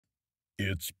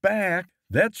It's back.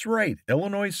 That's right.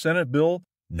 Illinois Senate Bill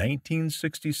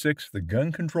 1966, the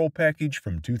gun control package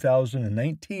from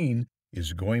 2019,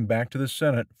 is going back to the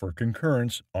Senate for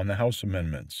concurrence on the House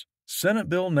amendments. Senate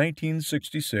Bill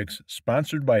 1966,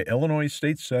 sponsored by Illinois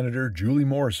State Senator Julie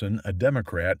Morrison, a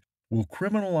Democrat, will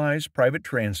criminalize private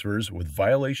transfers with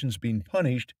violations being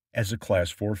punished as a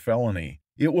Class 4 felony.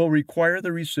 It will require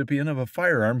the recipient of a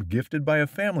firearm gifted by a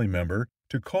family member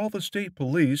to call the state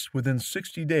police within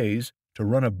 60 days to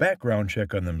run a background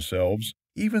check on themselves,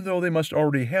 even though they must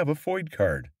already have a FOID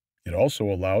card. It also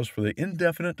allows for the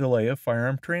indefinite delay of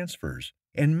firearm transfers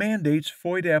and mandates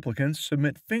FOID applicants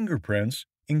submit fingerprints,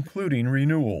 including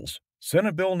renewals.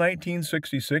 Senate Bill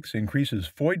 1966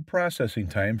 increases FOID processing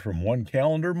time from 1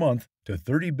 calendar month to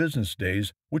 30 business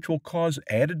days, which will cause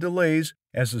added delays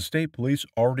as the state police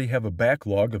already have a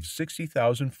backlog of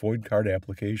 60,000 FOID card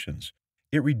applications.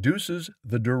 It reduces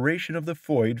the duration of the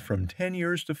FOID from 10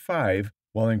 years to 5,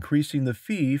 while increasing the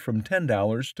fee from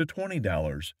 $10 to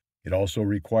 $20. It also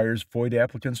requires FOID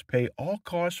applicants pay all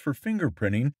costs for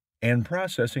fingerprinting and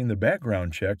processing the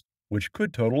background check, which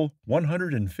could total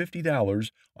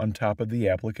 $150 on top of the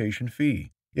application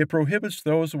fee. It prohibits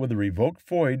those with a revoked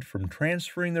FOID from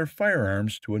transferring their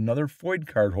firearms to another FOID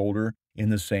card holder in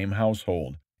the same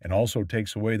household, and also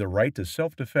takes away the right to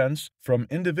self-defense from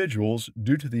individuals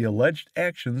due to the alleged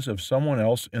actions of someone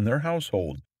else in their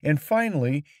household. And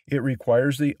finally, it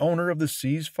requires the owner of the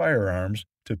seized firearms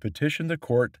to petition the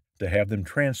court to have them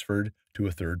transferred to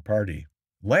a third party.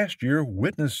 Last year,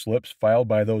 witness slips filed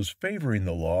by those favoring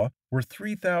the law were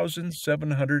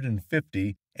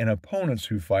 3,750, and opponents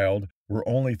who filed were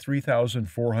only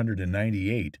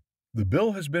 3,498. The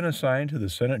bill has been assigned to the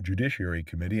Senate Judiciary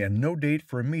Committee, and no date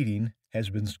for a meeting has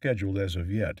been scheduled as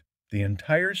of yet. The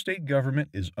entire state government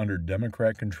is under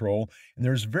Democrat control, and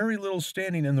there's very little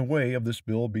standing in the way of this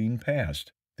bill being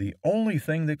passed. The only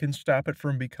thing that can stop it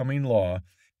from becoming law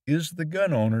is the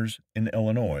gun owners in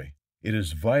Illinois. It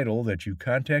is vital that you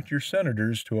contact your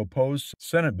senators to oppose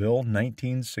Senate Bill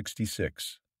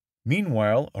 1966.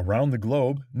 Meanwhile, around the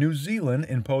globe, New Zealand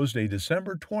imposed a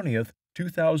December 20th,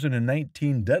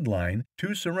 2019 deadline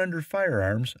to surrender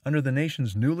firearms under the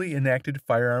nation's newly enacted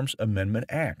Firearms Amendment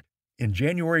Act. In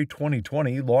January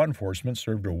 2020, law enforcement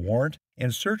served a warrant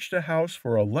and searched a house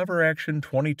for a lever-action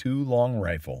 .22 long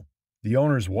rifle. The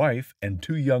owner's wife and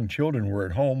 2 young children were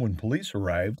at home when police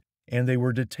arrived, and they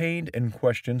were detained and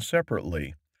questioned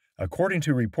separately. According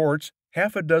to reports,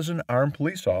 half a dozen armed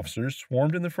police officers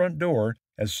swarmed in the front door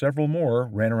as several more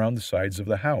ran around the sides of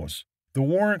the house. The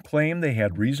warrant claimed they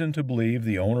had reason to believe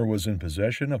the owner was in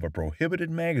possession of a prohibited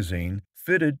magazine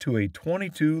fitted to a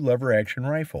 .22 lever-action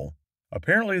rifle.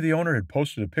 Apparently, the owner had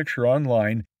posted a picture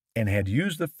online and had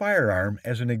used the firearm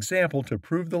as an example to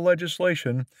prove the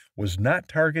legislation was not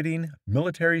targeting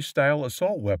military-style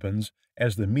assault weapons,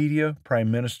 as the media,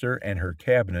 Prime Minister, and her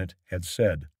cabinet had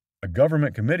said. A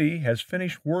government committee has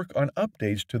finished work on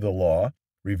updates to the law.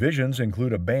 Revisions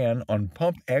include a ban on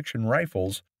pump-action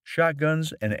rifles,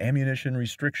 shotguns, and ammunition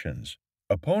restrictions.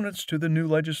 Opponents to the new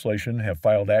legislation have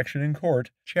filed action in court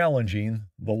challenging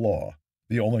the law.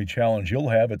 The only challenge you'll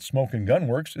have at Smoke and Gun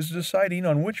Works is deciding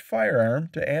on which firearm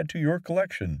to add to your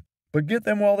collection. But get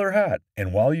them while they're hot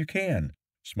and while you can.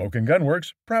 Smoke and Gun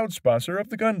Works, proud sponsor of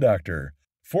The Gun Doctor.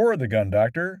 For The Gun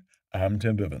Doctor, I'm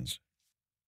Tim Bivens.